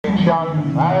go.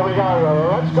 There we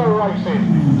go. Let's go racing.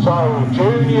 So,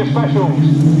 Junior Specials.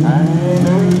 And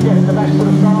who's getting the best of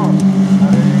the stars?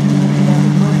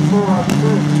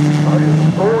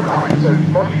 492,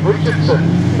 Molly Richardson,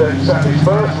 that's his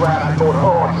first round at corner.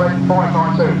 Oh, Trent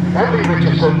 592. Emily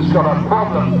Richardson's got a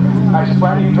problem as a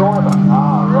brand-new driver.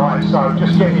 Ah, right, so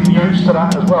just getting used to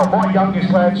that as well. My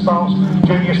youngest lad starts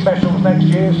Junior Specials next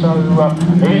year, so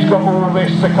he's got all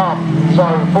this to come. So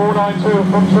 492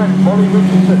 from Trent, Molly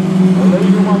Richardson, the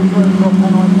lead away through from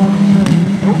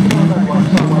 492.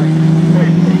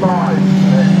 55,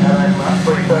 and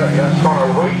 330, that's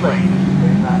Connor Wheatley.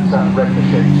 That record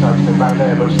sheet, so it's back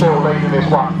there, but still leading this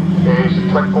one is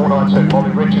Trent 492,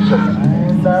 Molly Richardson.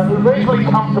 And a reasonably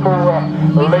comfortable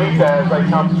lead there as they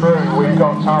come through. We've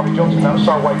got Harvey Johnson, that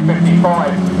Solway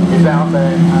 55 is out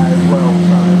there as well.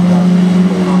 So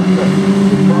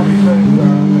 492. Probably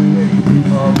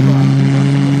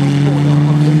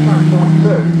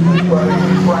well,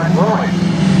 it's Brad Wright.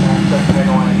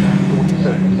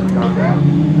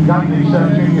 Again, these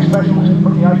Junior Specials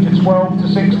from the age of 12 to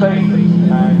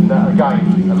 16, and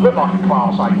again, it looked like a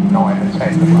class 8, 9 and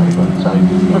 10 to play, but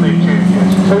for the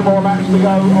juniors. 2 more laps to go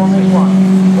on this one.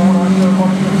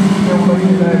 492 still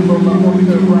leading there from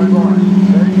 42 Brad Wright.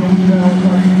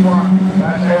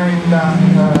 That's Erin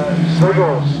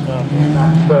Striggles in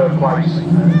that 3rd place.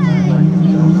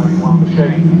 One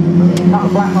machine. A couple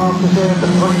of black markers here, the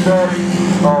 330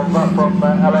 from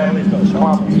LM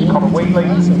Club is Connor Wheatley,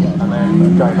 and then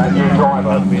again that new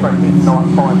driver, Trent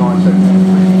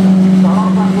 592. So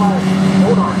on that lane,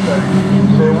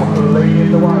 492, still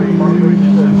leading the way, Molly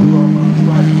Richardson from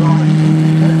Brad Wright.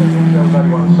 And then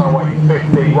everyone Solway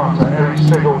 51, so Erin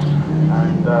Striggles,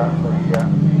 and the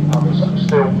others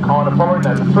still kind of following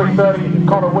there. The 330,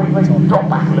 Connor Wheatley, dropped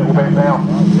back a little bit now.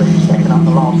 He's picking up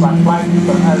the last lap flag,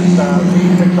 but as he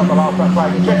picks up the last lap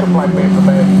flag, the checker flag being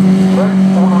prepared.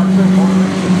 492, Connor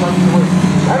Richardson, close to win.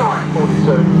 And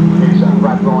 42 is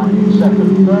Brad Wright in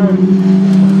 2nd. 3rd.